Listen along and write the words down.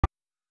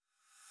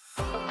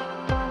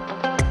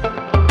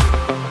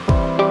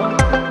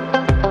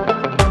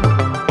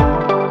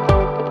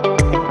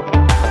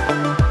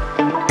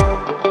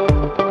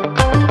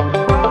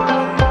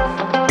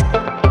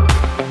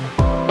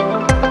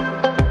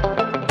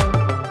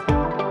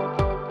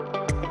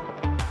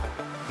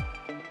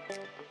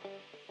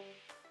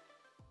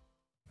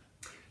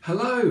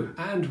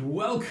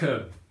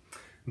welcome.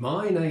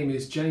 My name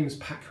is James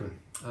Packman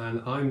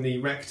and I'm the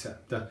rector,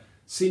 the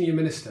senior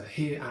minister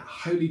here at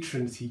Holy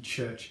Trinity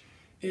Church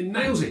in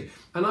Nailsea,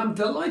 and I'm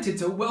delighted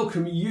to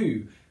welcome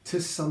you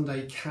to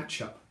Sunday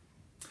Catch-Up.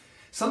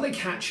 Sunday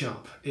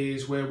Catch-Up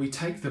is where we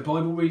take the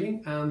Bible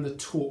reading and the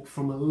talk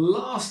from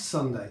last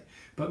Sunday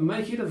but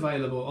make it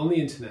available on the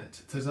internet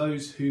to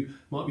those who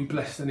might be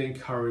blessed and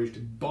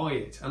encouraged by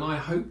it, and I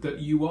hope that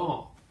you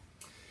are.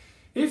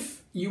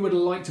 If you would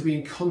like to be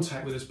in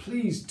contact with us,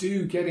 please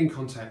do get in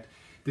contact.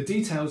 The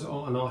details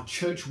are on our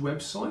church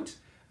website,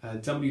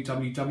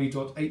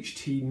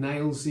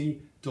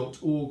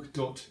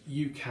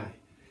 www.htnailsea.org.uk.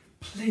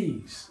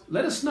 Please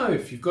let us know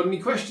if you've got any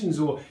questions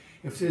or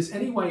if there's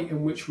any way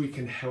in which we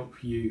can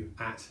help you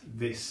at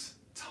this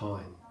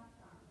time.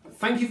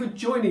 Thank you for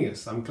joining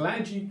us. I'm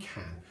glad you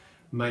can.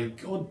 May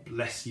God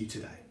bless you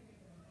today.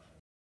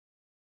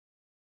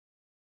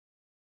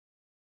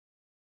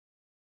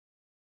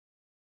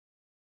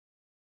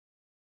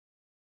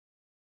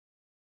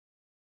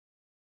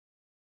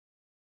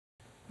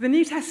 The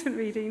New Testament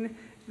reading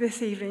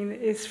this evening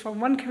is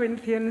from 1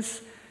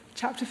 Corinthians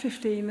chapter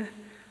 15,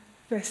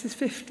 verses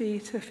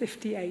 50 to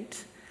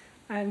 58,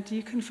 and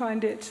you can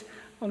find it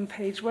on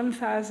page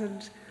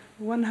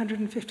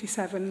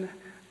 1157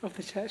 of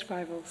the Church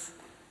Bibles.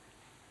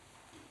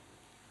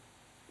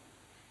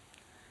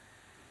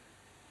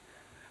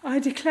 I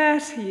declare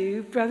to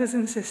you, brothers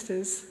and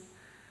sisters,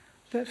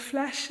 that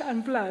flesh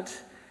and blood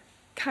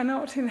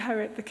cannot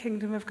inherit the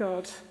kingdom of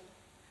God,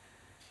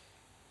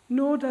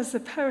 nor does the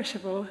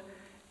perishable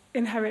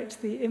inherit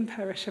the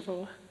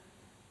imperishable.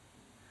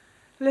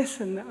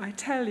 Listen, I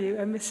tell you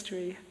a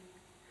mystery.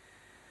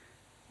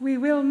 We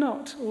will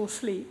not all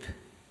sleep,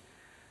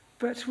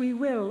 but we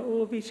will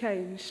all be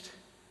changed.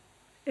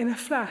 In a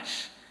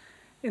flash,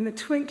 in the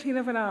twinkling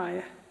of an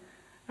eye,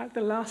 at the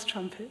last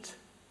trumpet.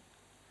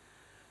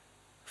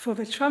 For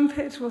the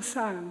trumpet will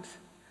sound,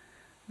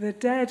 the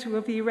dead will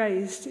be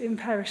raised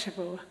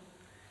imperishable,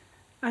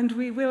 and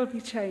we will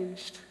be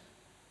changed.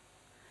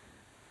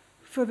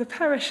 For the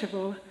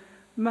perishable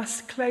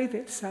must clothe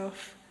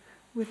itself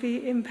with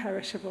the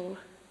imperishable,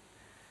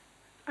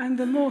 and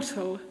the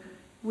mortal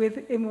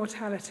with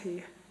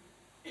immortality.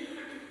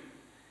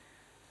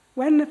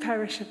 When the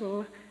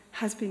perishable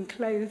has been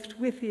clothed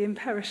with the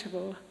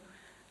imperishable,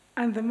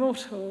 and the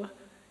mortal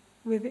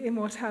with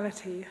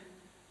immortality,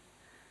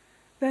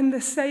 then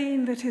the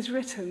saying that is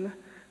written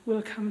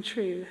will come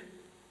true.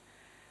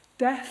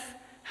 Death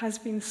has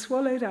been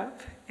swallowed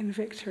up in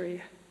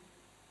victory.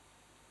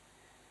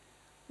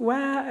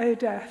 Where, O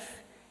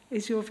death,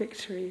 is your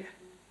victory?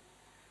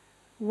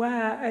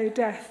 Where, O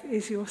death,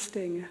 is your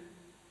sting?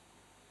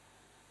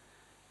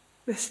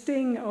 The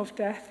sting of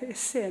death is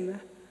sin,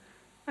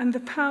 and the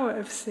power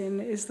of sin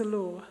is the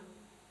law.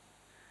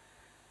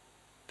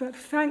 But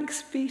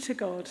thanks be to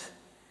God,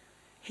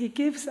 he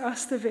gives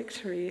us the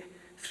victory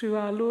through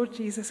our Lord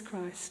Jesus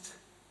Christ.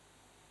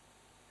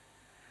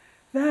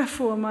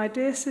 Therefore, my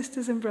dear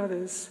sisters and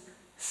brothers,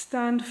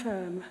 stand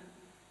firm.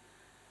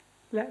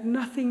 Let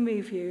nothing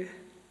move you.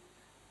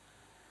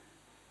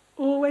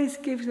 Always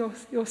give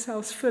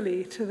yourselves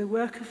fully to the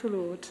work of the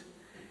Lord,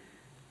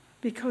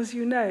 because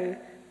you know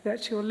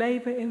that your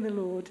labour in the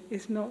Lord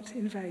is not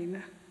in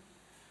vain.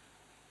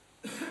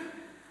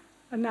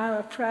 And now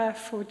a prayer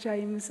for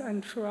James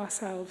and for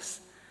ourselves.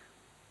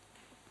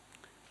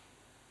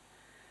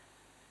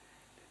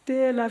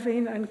 Dear,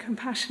 loving and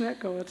compassionate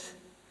God,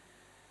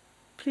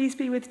 please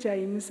be with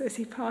James as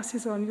he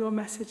passes on your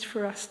message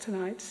for us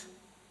tonight.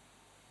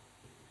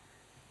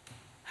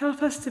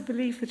 Help us to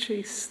believe the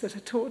truths that are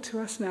taught to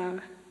us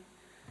now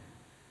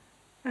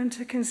and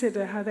to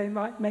consider how they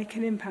might make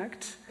an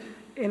impact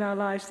in our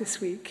lives this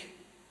week.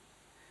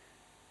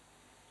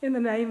 In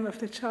the name of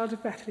the Child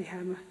of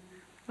Bethlehem,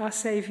 our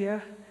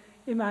Saviour,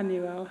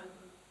 Emmanuel.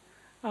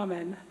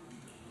 Amen.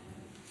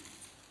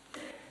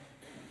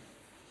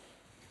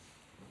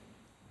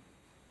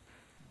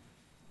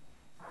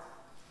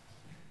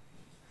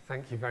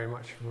 Thank you very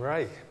much,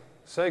 Ray.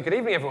 So, good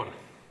evening, everyone.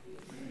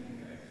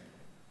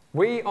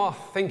 We are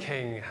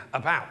thinking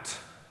about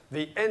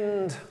the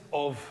end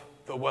of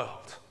the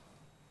world.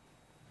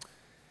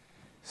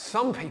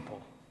 Some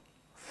people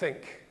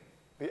think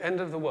the end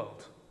of the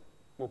world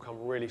will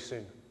come really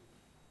soon.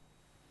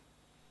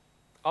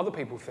 Other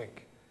people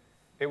think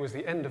it was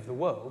the end of the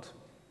world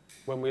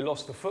when we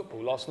lost the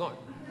football last night.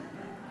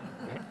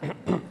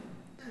 I'm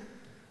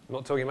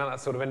not talking about that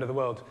sort of end of the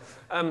world.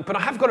 But I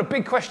have got a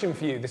big question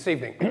for you this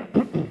evening.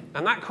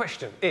 And that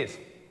question is,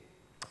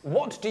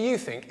 what do you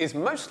think is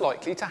most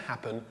likely to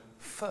happen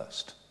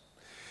first?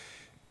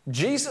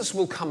 Jesus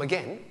will come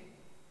again,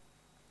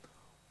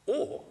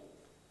 or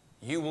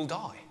you will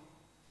die?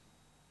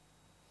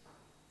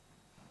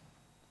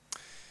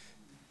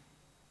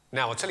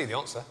 Now, I'll tell you the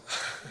answer.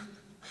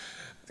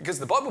 Because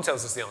the Bible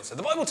tells us the answer.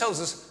 The Bible tells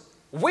us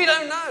we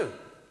don't know.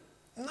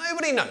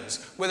 Nobody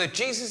knows whether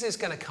Jesus is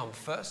going to come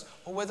first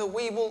or whether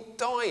we will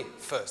die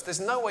first. There's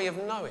no way of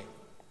knowing.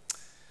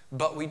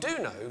 But we do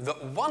know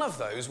that one of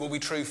those will be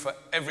true for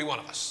every one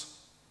of us.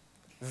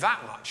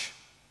 That much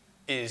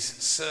is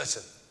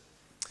certain.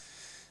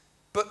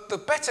 But the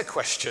better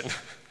question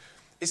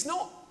is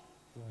not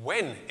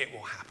when it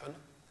will happen,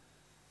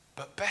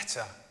 but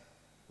better,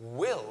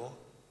 will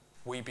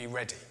we be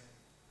ready?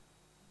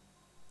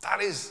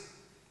 That is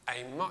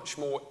a much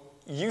more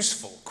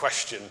useful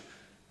question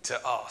to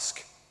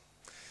ask.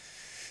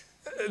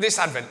 This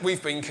Advent,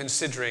 we've been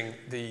considering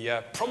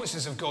the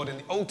promises of God in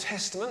the Old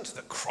Testament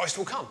that Christ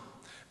will come,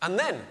 and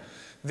then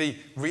the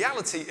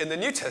reality in the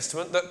New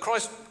Testament that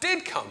Christ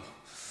did come.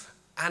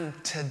 And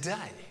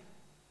today,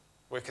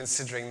 we're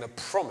considering the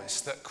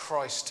promise that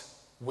Christ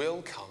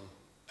will come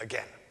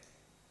again.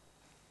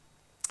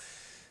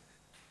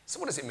 So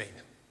what does it mean?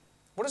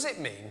 What does it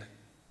mean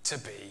to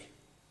be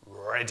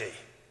ready?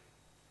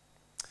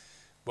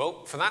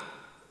 Well, for that,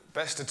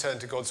 best to turn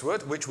to God's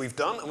word, which we've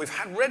done, and we've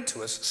had read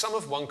to us some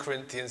of 1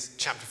 Corinthians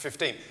chapter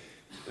 15.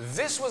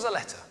 This was a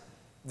letter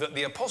that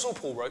the Apostle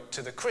Paul wrote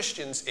to the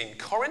Christians in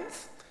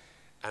Corinth,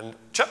 and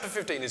chapter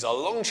 15 is a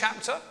long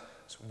chapter.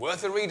 It's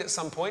worth a read at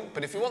some point,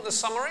 but if you want the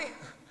summary,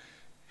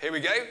 here we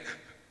go.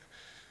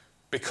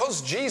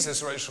 Because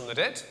Jesus rose from the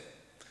dead,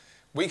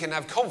 we can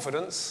have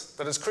confidence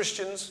that as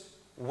Christians,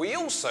 we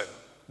also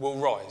will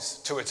rise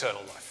to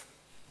eternal life.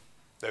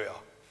 There we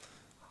are.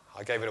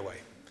 I gave it away.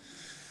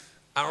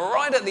 And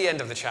right at the end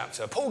of the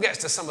chapter, Paul gets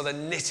to some of the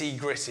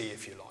nitty-gritty,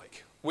 if you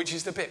like, which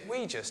is the bit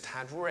we just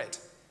had read.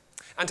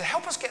 And to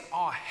help us get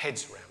our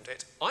heads around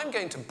it, I'm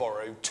going to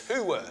borrow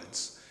two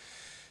words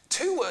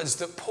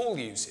that Paul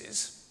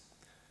uses,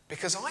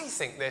 because I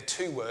think they're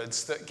two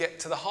words that get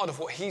to the heart of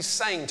what he's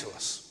saying to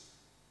us.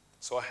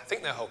 So I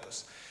think they'll help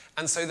us.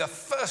 And so the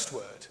first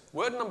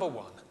word number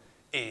one,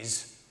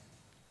 is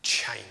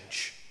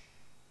change.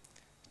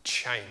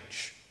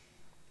 Change.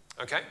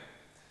 Okay?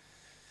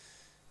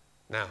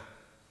 Now,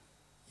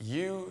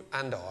 you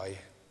and I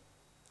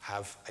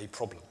have a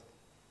problem.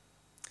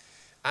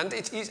 And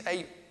it is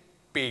a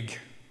big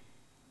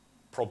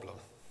problem.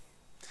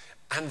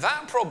 And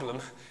that problem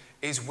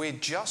is we're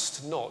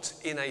just not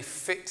in a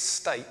fit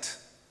state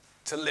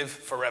to live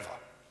forever.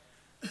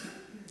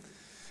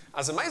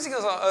 As amazing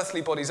as our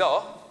earthly bodies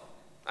are,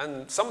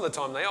 and some of the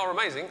time they are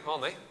amazing,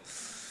 aren't they?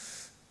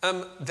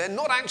 They're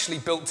not actually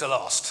built to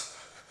last.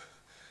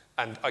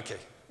 And, okay,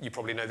 you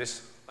probably know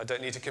this. I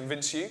don't need to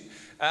convince you.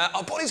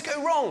 Our bodies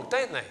go wrong,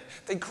 don't they?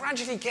 They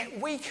gradually get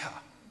weaker.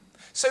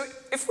 So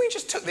if we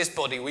just took this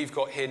body we've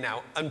got here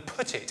now and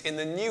put it in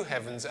the new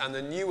heavens and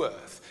the new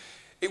earth,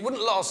 it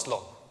wouldn't last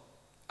long.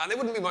 And there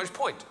wouldn't be much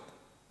point.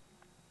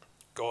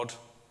 God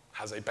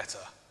has a better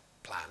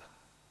plan.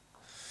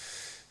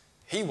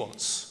 He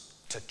wants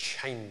to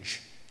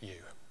change you.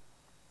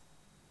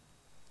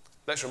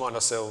 Let's remind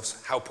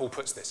ourselves how Paul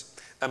puts this.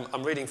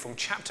 I'm reading from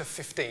chapter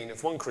 15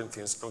 of 1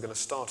 Corinthians. I'm going to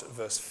start at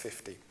verse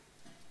 50.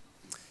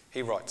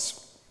 He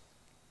writes,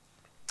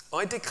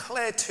 I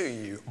declare to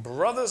you,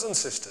 brothers and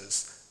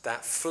sisters,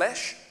 that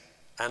flesh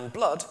and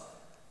blood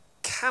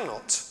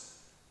cannot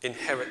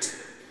inherit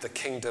the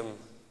kingdom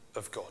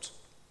of God.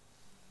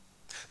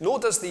 Nor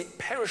does the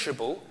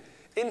perishable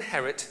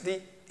inherit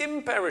the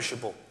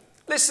imperishable.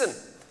 Listen,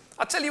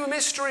 I tell you a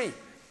mystery.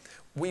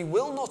 We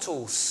will not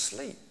all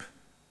sleep,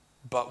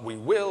 but we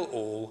will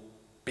all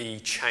be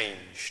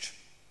changed.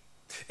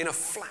 In a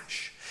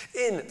flash,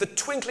 in the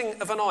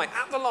twinkling of an eye,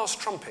 at the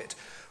last trumpet.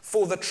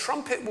 For the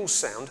trumpet will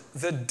sound,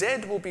 the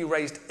dead will be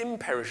raised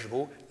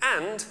imperishable,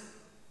 and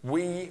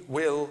we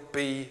will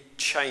be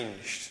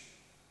changed.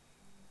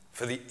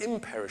 For the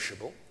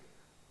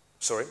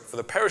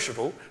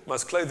perishable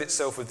must clothe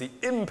itself with the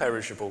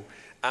imperishable,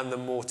 and the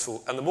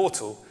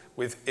mortal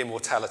with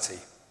immortality.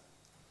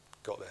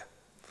 Got there.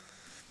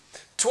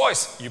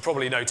 Twice, you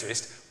probably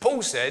noticed,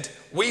 Paul said,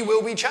 we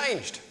will be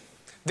changed.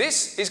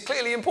 This is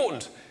clearly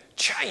important.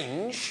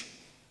 Change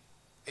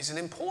is an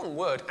important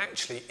word,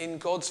 actually, in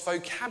God's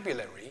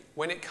vocabulary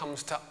when it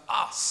comes to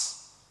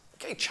us.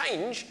 Okay,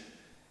 change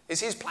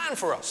is his plan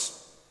for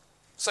us.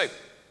 So,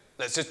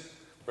 let's just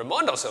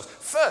remind ourselves.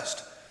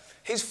 First,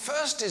 his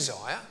first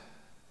desire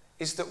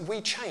is that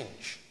we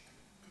change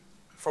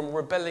from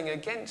rebelling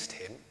against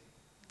him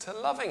to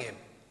loving him.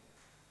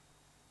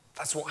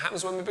 That's what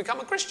happens when we become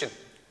a Christian.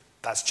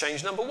 That's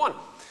change number one.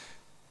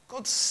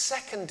 God's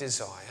second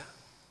desire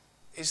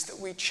is that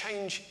we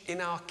change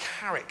in our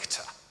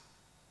character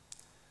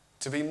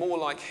to be more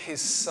like his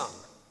Son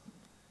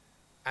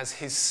as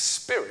his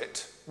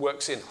Spirit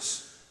works in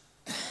us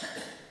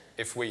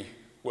if we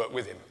work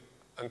with him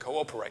and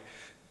cooperate.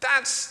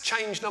 That's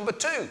change number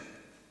two.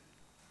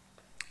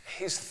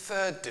 His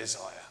third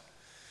desire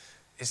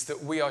is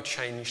that we are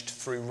changed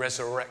through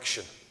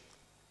resurrection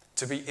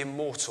to be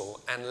immortal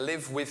and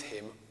live with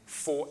him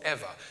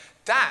forever.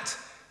 That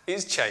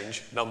is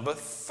change number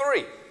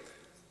three.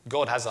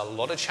 God has a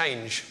lot of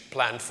change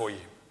planned for you,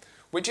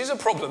 which is a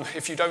problem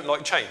if you don't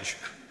like change.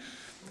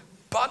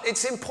 But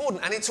it's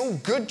important, and it's all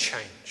good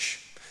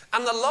change.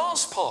 And the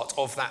last part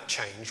of that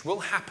change will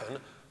happen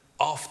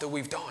after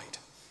we've died.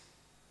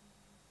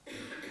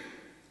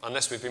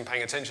 Unless we've been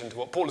paying attention to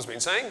what Paul has been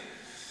saying,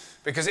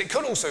 because it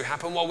could also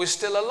happen while we're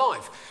still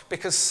alive.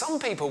 Because some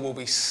people will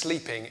be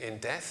sleeping in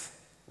death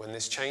when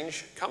this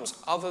change comes.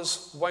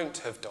 Others won't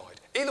have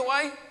died. Either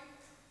way,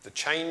 the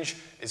change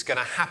is going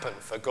to happen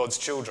for God's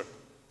children.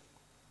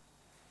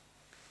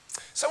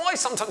 So I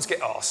sometimes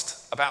get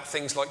asked about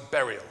things like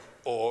burial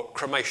or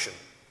cremation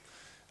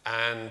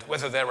and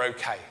whether they're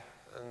okay.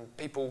 And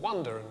people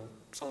wonder and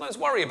sometimes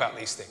worry about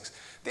these things.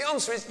 The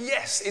answer is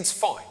yes, it's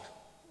fine.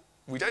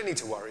 We don't need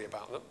to worry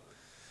about them.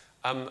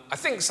 I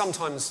think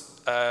sometimes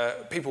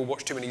people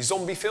watch too many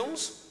zombie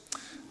films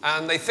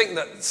and they think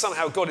that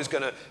somehow God is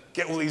going to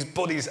get all these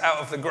bodies out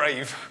of the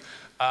grave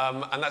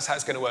and that's how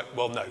it's going to work.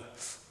 Well, no,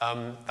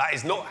 that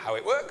is not how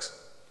it works.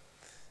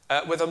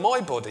 Whether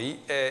my body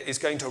is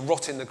going to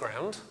rot in the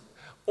ground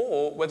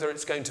or whether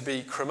it's going to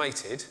be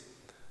cremated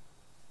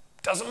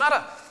doesn't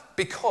matter,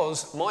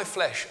 because my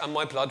flesh and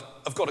my blood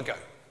have got to go.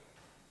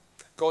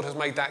 God has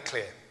made that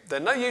clear. They're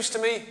no use to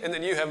me in the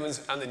new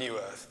heavens and the new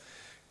earth.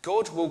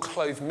 God will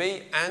clothe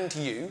me and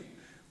you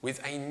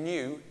with a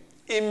new,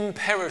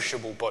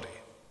 imperishable body.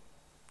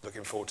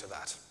 Looking forward to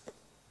that.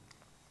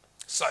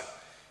 So,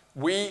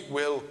 we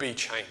will be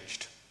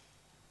changed.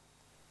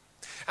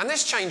 And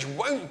this change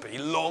won't be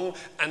long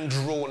and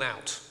drawn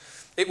out.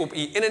 It will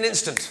be in an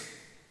instant,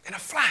 in a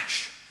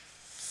flash.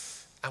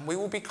 And we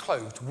will be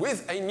clothed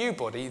with a new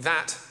body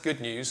that,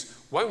 good news,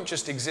 won't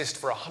just exist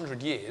for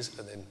 100 years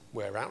and then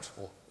wear out,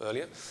 or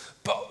earlier,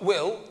 but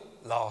will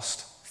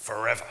last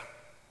forever.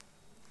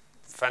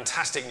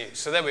 Fantastic news.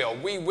 So there we are.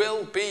 We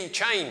will be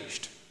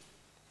changed.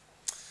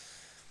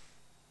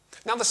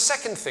 Now, the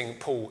second thing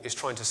Paul is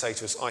trying to say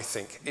to us, I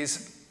think,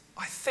 is,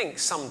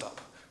 summed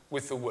up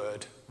with the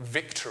word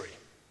victory.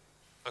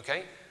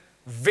 Okay?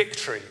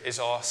 Victory is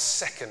our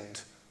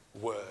second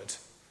word.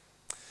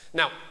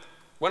 Now,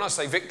 when I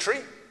say victory,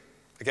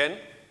 again,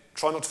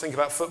 try not to think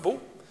about football.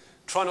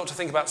 Try not to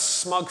think about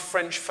smug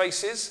French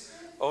faces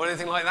or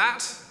anything like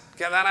that.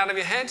 Get that out of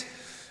your head.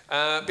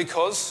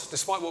 Because,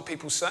 despite what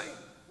people say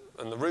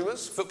and the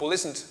rumours, football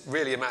isn't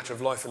really a matter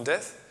of life and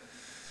death.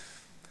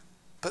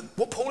 But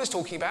what Paul is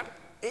talking about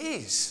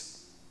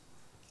is.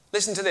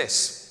 Listen to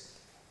this.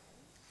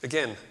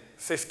 Again,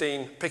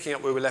 15, picking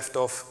up where we left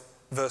off,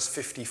 verse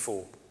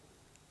 54.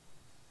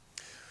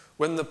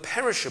 When the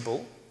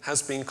perishable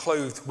has been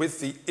clothed with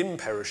the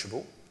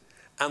imperishable,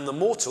 and the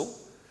mortal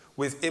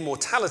with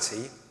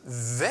immortality,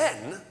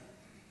 then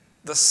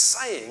the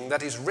saying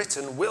that is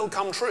written will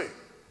come true.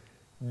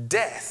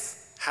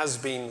 Death has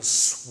been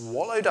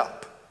swallowed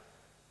up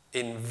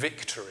in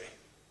victory.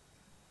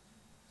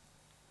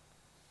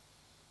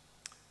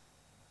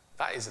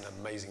 That is an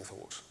amazing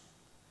thought.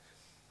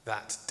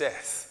 That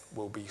death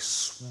will be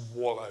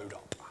swallowed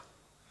up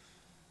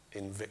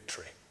in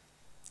victory.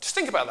 Just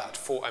think about that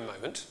for a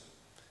moment.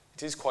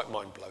 It is quite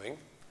mind-blowing.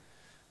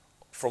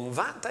 From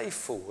that day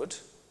forward,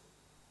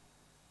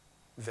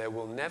 there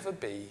will never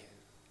be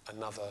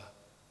another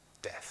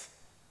death.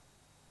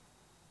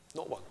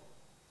 Not one.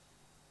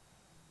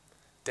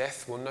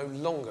 Death will no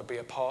longer be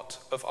a part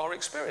of our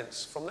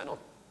experience from then on.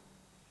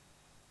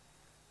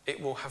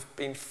 It will have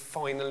been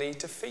finally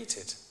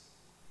defeated.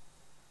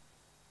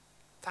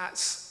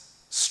 That's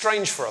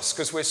strange for us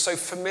because we're so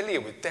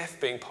familiar with death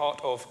being part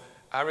of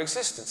our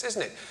existence,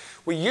 isn't it?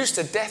 We're used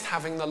to death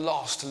having the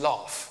last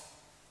laugh.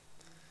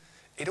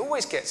 It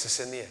always gets us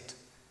in the end.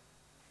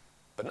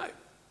 But no,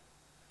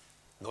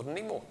 not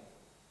anymore.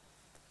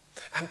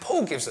 And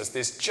Paul gives us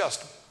this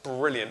just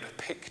brilliant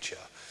picture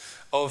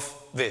of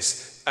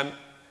this.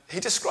 He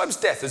describes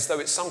death as though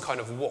it's some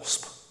kind of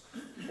wasp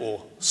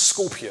or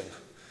scorpion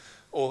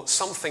or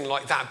something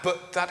like that,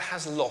 but that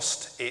has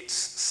lost its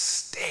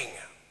sting.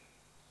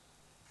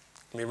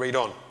 Let me read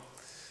on.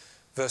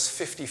 Verse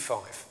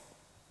 55.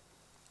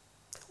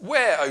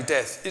 Where, O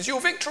death, is your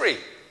victory?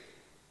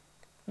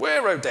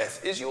 Where, O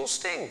death, is your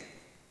sting?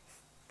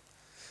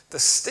 The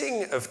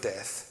sting of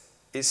death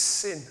is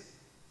sin,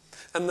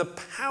 and the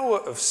power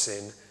of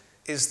sin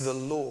is the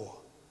law.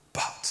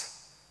 But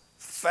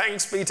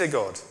thanks be to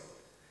God,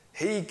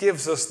 he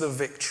gives us the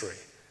victory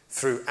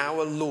through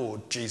our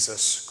Lord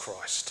Jesus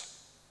Christ.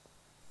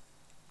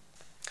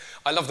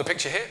 I love the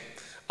picture here.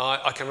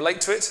 I can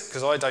relate to it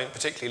because I don't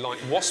particularly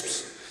like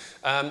wasps.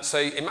 So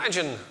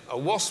imagine a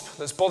wasp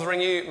that's bothering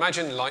you.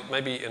 Imagine like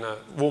maybe in a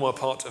warmer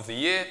part of the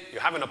year,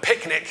 you're having a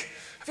picnic.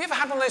 Have you ever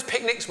had one of those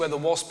picnics where the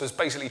wasp has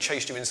basically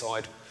chased you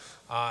inside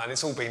and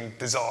it's all been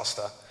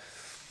disaster?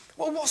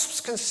 Well, wasps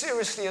can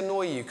seriously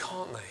annoy you,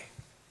 can't they?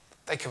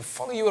 They can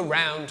follow you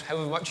around,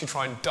 however much you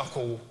try and duck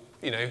or,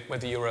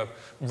 whether you're a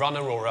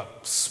runner or a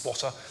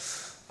spotter.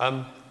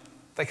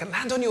 They can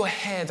land on your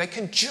hair. They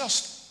can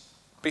just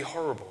be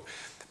horrible.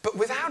 But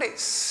without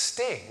its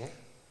sting,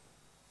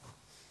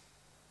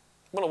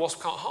 well, a wasp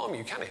can't harm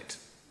you, can it?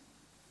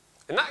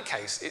 In that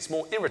case, it's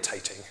more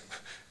irritating.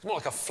 It's more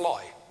like a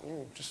fly.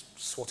 Just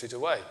swat it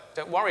away.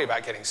 Don't worry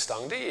about getting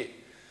stung, do you?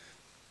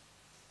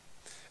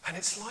 And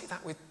it's like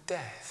that with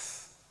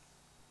death.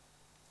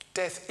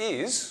 Death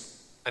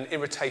is an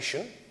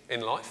irritation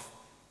in life,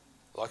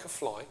 like a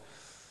fly.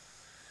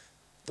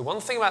 The one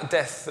thing about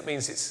death that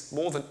means it's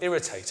more than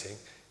irritating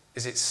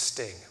is its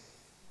sting.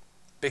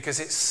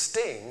 Because its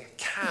sting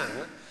can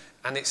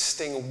and its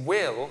sting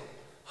will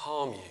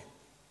harm you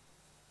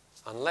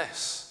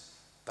unless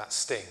that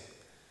sting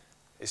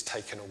is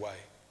taken away.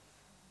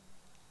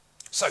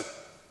 So,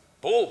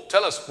 Paul,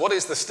 tell us, what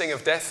is the sting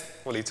of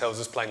death? Well, he tells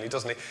us plainly,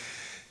 doesn't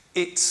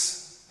he? It's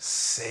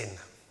sin.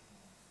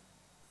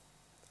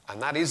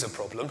 And that is a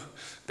problem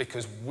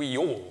because we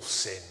all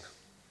sin.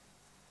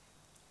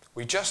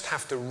 We just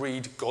have to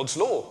read God's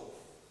law.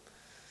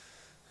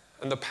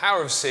 And the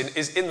power of sin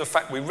is in the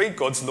fact we read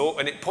God's law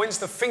and it points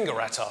the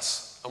finger at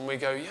us. And we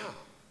go, yeah,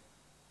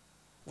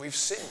 we've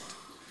sinned.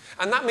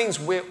 And that means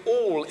we're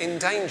all in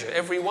danger,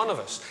 every one of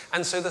us.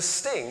 And so the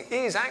sting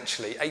is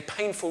actually a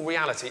painful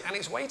reality and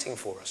it's waiting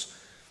for us.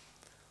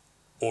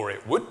 Or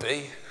it would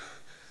be,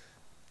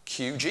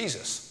 cue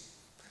Jesus.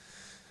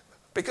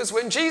 Because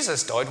when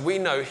Jesus died, we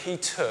know he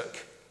took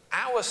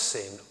our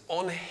sin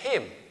on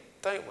him,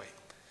 don't we?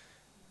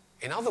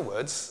 In other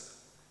words,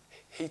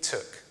 he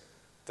took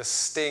the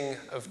sting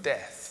of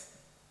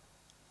death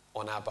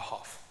on our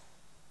behalf.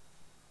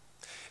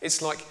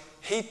 It's like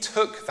he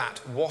took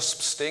that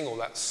wasp sting or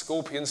that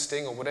scorpion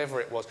sting or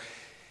whatever it was.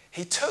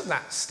 He took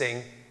that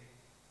sting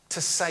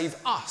to save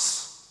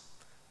us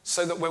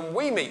so that when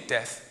we meet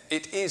death,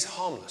 it is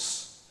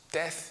harmless.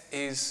 Death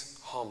is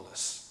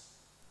harmless.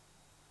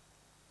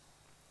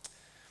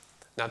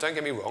 Now, don't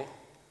get me wrong.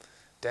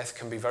 Death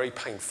can be very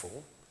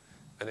painful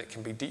and it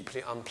can be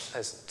deeply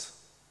unpleasant.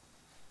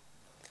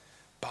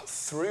 But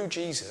through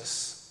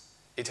Jesus,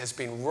 it has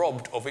been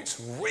robbed of its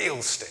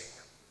real sting.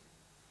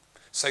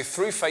 So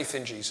through faith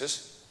in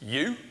Jesus,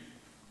 you,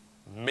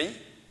 me,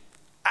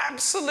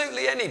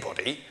 absolutely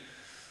anybody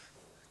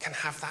can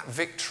have that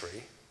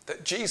victory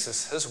that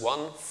Jesus has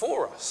won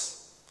for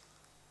us.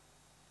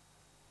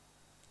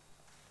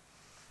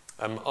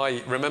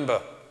 I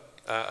remember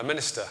a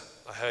minister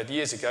I heard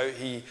years ago.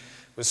 He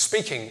was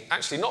speaking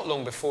actually not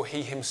long before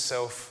he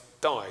himself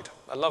died,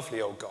 a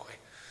lovely old guy.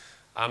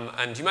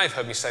 And you may have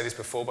heard me say this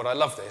before, but I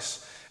love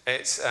this.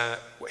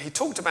 He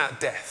talked about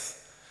death.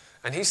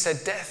 And he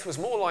said death was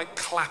more like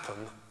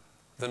Clapham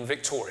than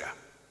Victoria.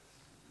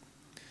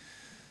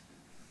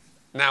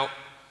 Now,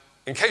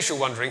 in case you're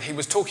wondering, he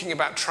was talking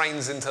about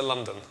trains into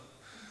London.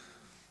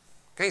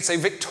 Okay, so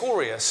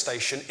Victoria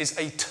Station is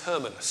a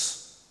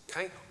terminus.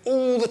 Okay?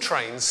 All the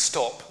trains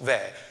stop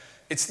there.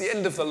 It's the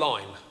end of the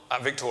line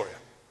at Victoria.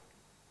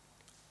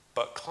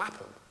 But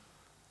Clapham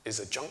is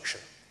a junction.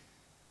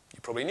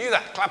 You probably knew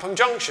that, Clapham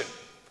Junction.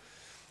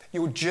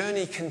 Your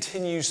journey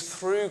continues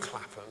through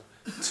Clapham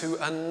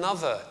to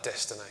another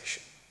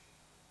destination.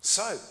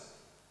 So,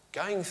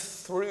 going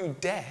through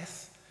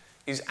death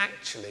is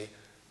actually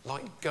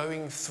like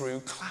going through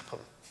Clapham,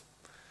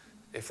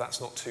 if that's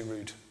not too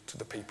rude to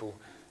the people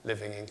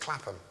living in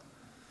Clapham.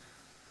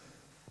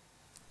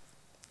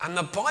 And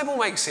the Bible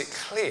makes it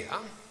clear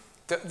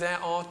that there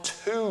are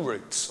two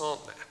routes,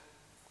 aren't there?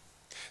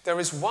 There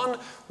is one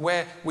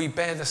where we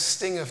bear the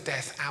sting of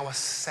death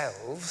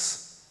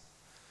ourselves,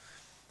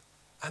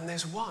 and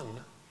there's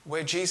one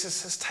where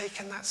Jesus has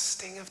taken that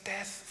sting of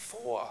death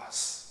for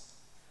us.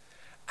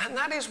 And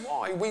that is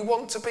why we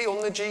want to be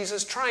on the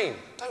Jesus train,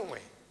 don't we?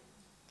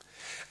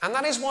 And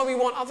that is why we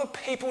want other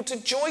people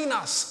to join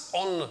us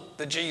on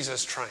the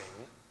Jesus train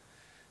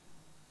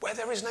where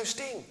there is no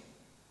sting,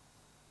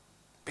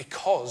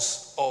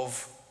 because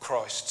of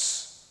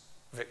Christ's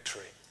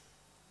victory.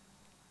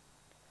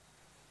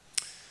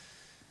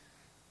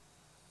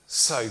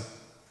 So,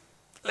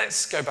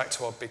 let's go back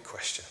to our big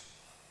question.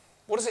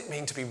 What does it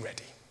mean to be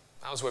ready?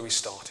 That was where we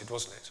started,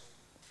 wasn't it?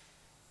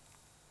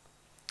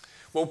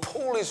 Well,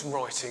 Paul is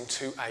writing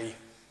to a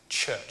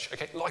church,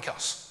 okay, like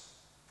us.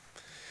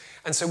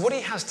 And so what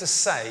he has to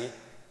say,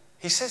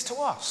 he says to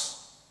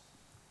us.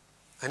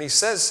 And he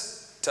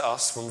says to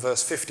us from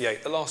verse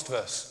 58, the last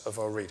verse of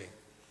our reading.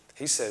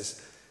 He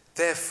says,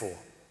 "Therefore,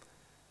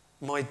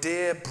 my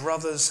dear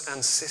brothers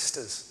and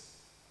sisters,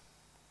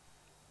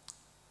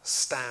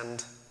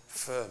 stand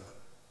firm.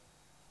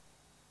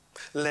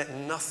 Let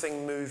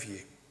nothing move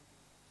you.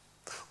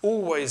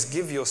 Always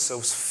give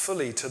yourselves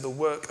fully to the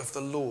work of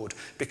the Lord,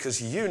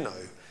 because you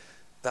know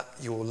that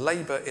your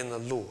labour in the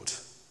Lord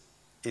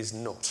is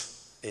not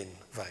in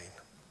vain."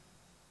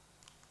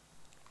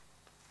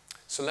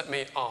 So let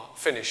me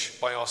finish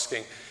by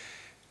asking,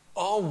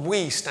 are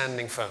we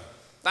standing firm?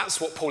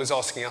 That's what Paul is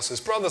asking us as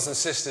brothers and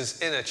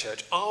sisters in a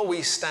church. Are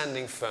we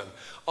standing firm?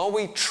 Are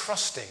we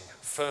trusting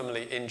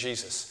firmly in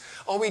Jesus?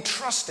 Are we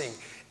trusting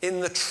in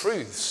the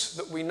truths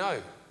that we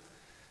know?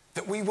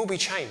 That we will be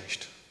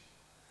changed?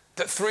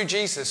 That through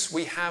Jesus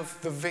we have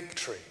the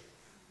victory?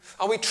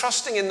 Are we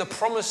trusting in the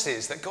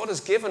promises that God has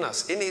given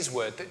us in his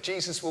word that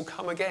Jesus will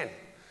come again?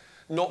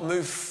 Not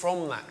moved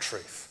from that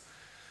truth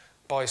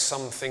by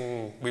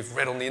something we've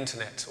read on the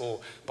internet or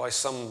by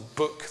some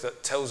book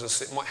that tells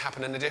us it might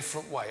happen in a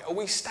different way. Are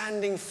we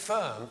standing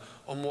firm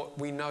on what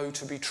we know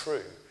to be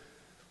true?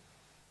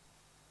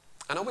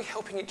 And are we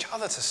helping each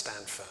other to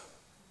stand firm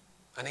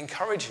and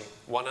encouraging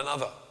one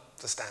another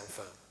to stand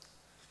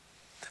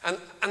firm?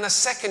 And the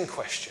second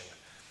question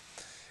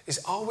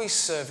is, are we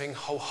serving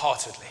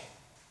wholeheartedly?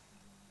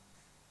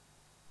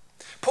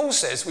 Paul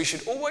says we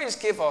should always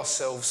give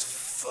ourselves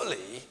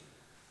fully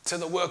to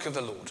the work of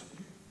the Lord.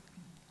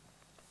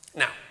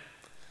 Now,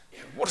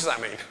 what does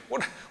that mean?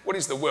 What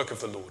is the work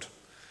of the Lord?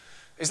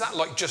 Is that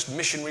like just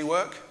missionary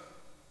work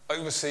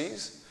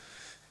overseas?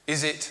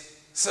 Is it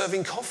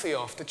serving coffee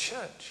after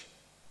church?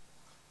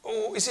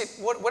 Or is it,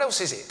 what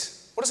else is it?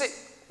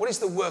 What is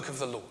the work of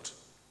the Lord?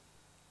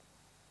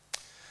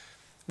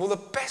 Well, the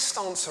best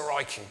answer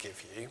I can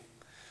give you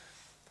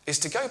is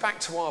to go back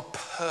to our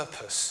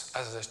purpose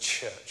as a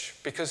church,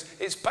 because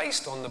it's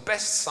based on the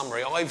best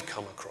summary I've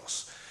come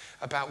across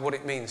about what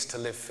it means to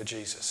live for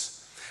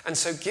Jesus. And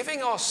so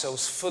giving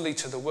ourselves fully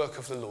to the work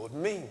of the Lord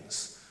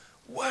means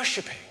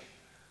worshipping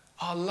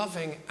our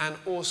loving and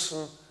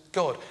awesome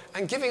God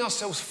and giving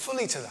ourselves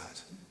fully to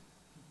that.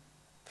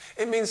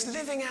 It means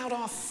living out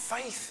our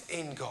faith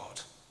in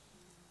God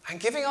and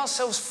giving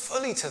ourselves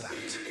fully to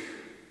that.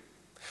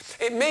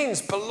 It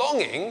means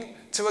belonging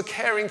to a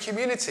caring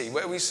community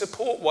where we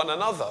support one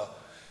another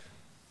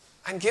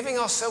and giving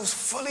ourselves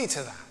fully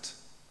to that.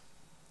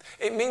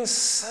 It means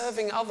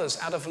serving others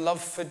out of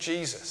love for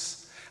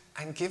Jesus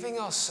and giving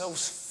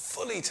ourselves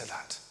fully to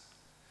that.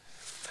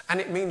 And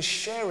it means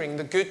sharing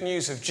the good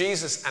news of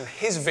Jesus and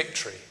his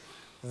victory,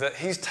 that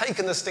he's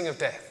taken the sting of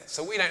death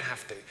so we don't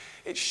have to.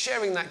 It's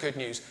sharing that good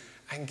news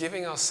and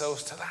giving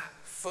ourselves to that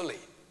fully.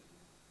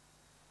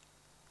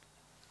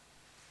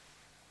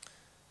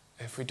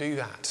 If we do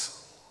that,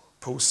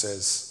 Paul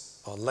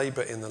says, our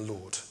labour in the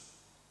Lord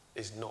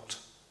is not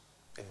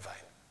in vain.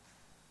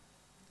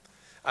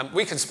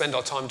 We can spend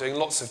our time doing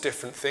lots of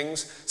different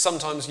things.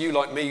 Sometimes you,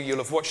 like me, you'll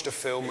have watched a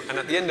film and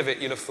at the end of it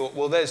you'll have thought,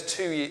 well, there's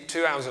 2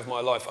 hours of my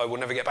life I will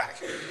never get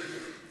back.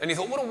 And you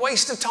thought, what a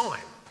waste of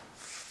time.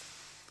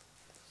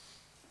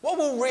 What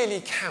will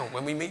really count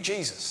when we meet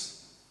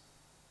Jesus?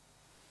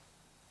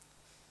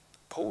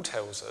 Paul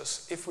tells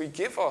us if we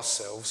give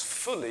ourselves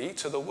fully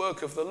to the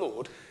work of the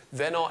Lord,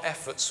 then our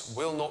efforts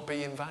will not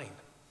be in vain.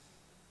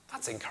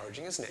 That's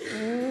encouraging, isn't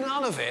it?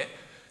 None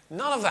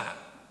of that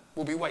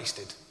will be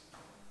wasted.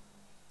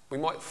 We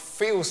might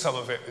feel some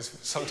of it is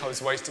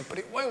sometimes wasted, but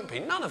it won't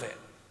be. None of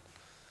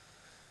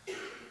it.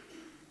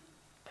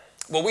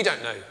 Well, we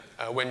don't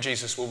know when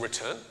Jesus will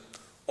return,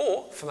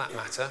 or, for that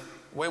matter,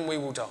 when we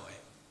will die.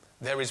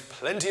 There is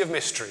plenty of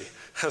mystery,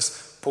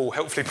 as Paul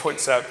helpfully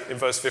points out in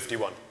verse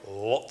 51.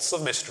 Lots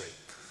of mystery.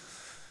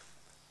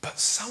 But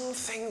some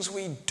things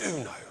we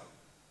do know.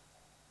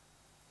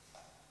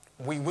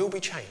 We will be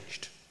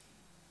changed.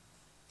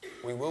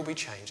 We will be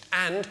changed.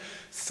 And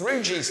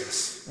through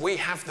Jesus, we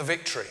have the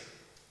victory.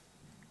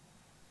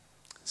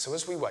 So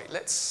as we wait,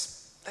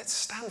 let's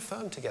stand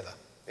firm together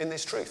in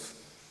this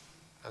truth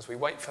as we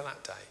wait for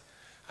that day.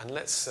 And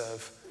let's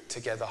serve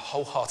together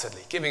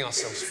wholeheartedly, giving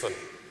ourselves fully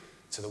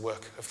to the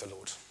work of the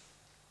Lord.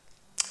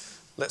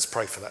 Let's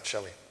pray for that,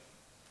 shall we?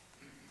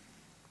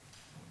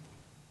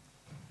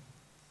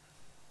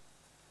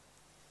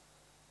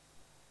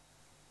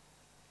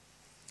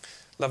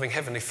 Loving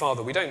Heavenly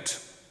Father, we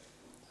don't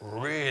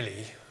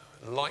really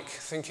like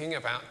thinking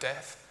about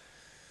death.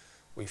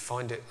 We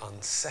find it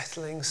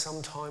unsettling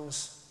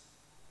sometimes.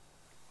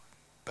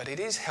 But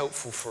it is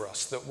helpful for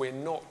us that we're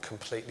not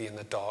completely in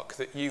the dark,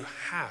 that you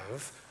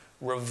have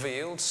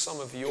revealed some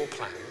of your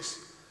plans.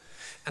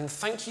 And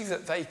thank you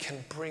that they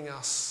can bring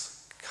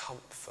us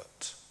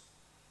comfort,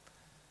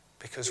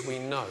 because we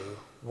know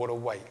what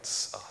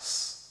awaits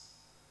us.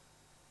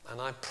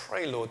 And I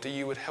pray, Lord, that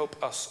you would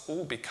help us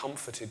all be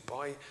comforted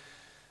by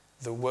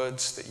the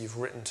words that you've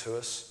written to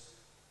us.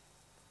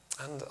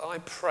 And I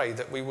pray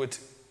that we would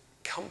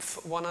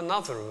comfort one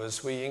another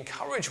as we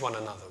encourage one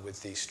another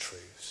with these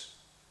truths.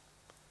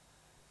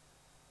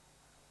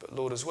 But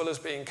Lord, as well as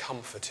being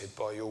comforted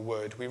by your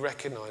word, we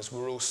recognise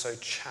we're also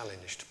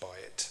challenged by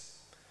it.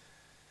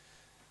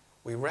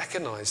 We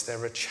recognise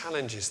there are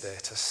challenges there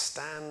to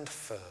stand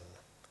firm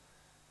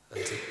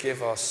and to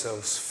give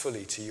ourselves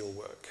fully to your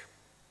work.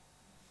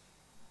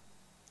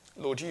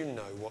 Lord, you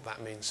know what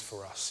that means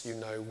for us. You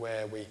know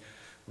where we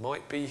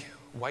might be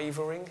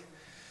wavering.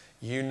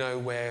 You know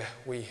where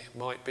we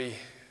might be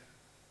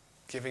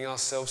giving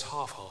ourselves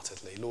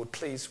half-heartedly. Lord,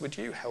 please, would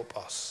you help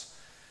us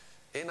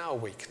in our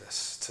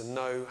weakness to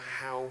know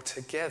how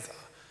together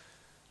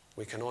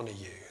we can honour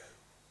you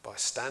by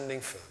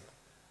standing firm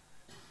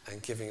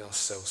and giving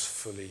ourselves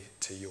fully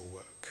to your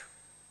work.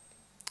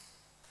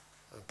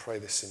 I pray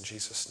this in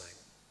Jesus'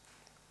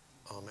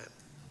 name. Amen.